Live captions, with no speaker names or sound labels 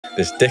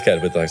this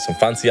dickhead with like some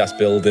fancy ass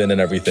building and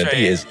everything.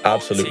 He is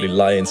absolutely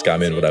lying,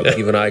 scamming, whatever.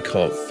 Even I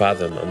can't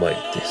fathom. I'm like,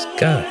 this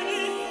guy,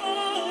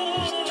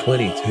 he's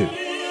 22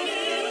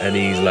 and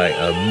he's like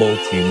a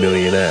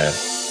multi-millionaire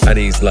and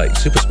he's like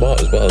super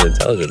smart as well and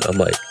intelligent. I'm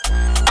like,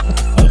 what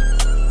the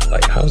fuck?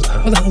 Like, how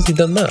the hell's he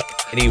done that?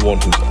 Anyone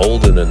who's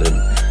older than him,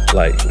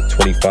 like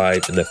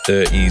 25 in their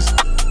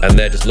 30s, and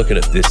they're just looking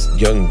at this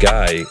young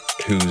guy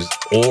who's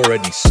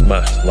already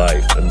smashed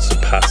life and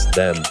surpassed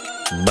them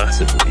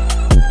massively.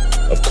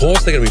 Of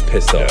course they're gonna be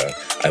pissed off. Yeah.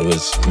 I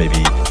was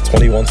maybe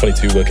 21,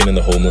 22 working in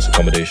the homeless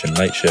accommodation,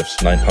 night shifts,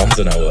 £9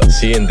 an hour.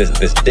 Seeing this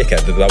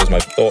dickhead, that was my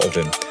thought of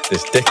him,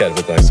 this dickhead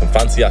with like some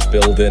fancy ass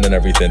building and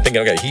everything,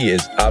 thinking, okay, he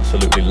is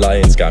absolutely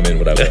lying, scamming,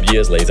 whatever. Yeah.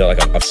 Years later,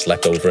 like I've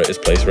slept over at his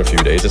place for a few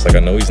days. It's like, I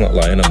know he's not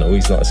lying, I know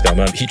he's not a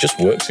scammer. He just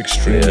works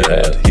extremely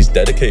hard. He's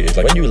dedicated.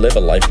 Like when you live a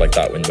life like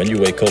that, when you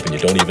wake up and you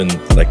don't even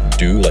like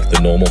do like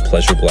the normal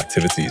pleasurable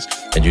activities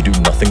and you do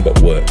nothing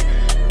but work,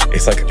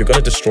 it's like you're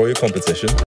gonna destroy your competition.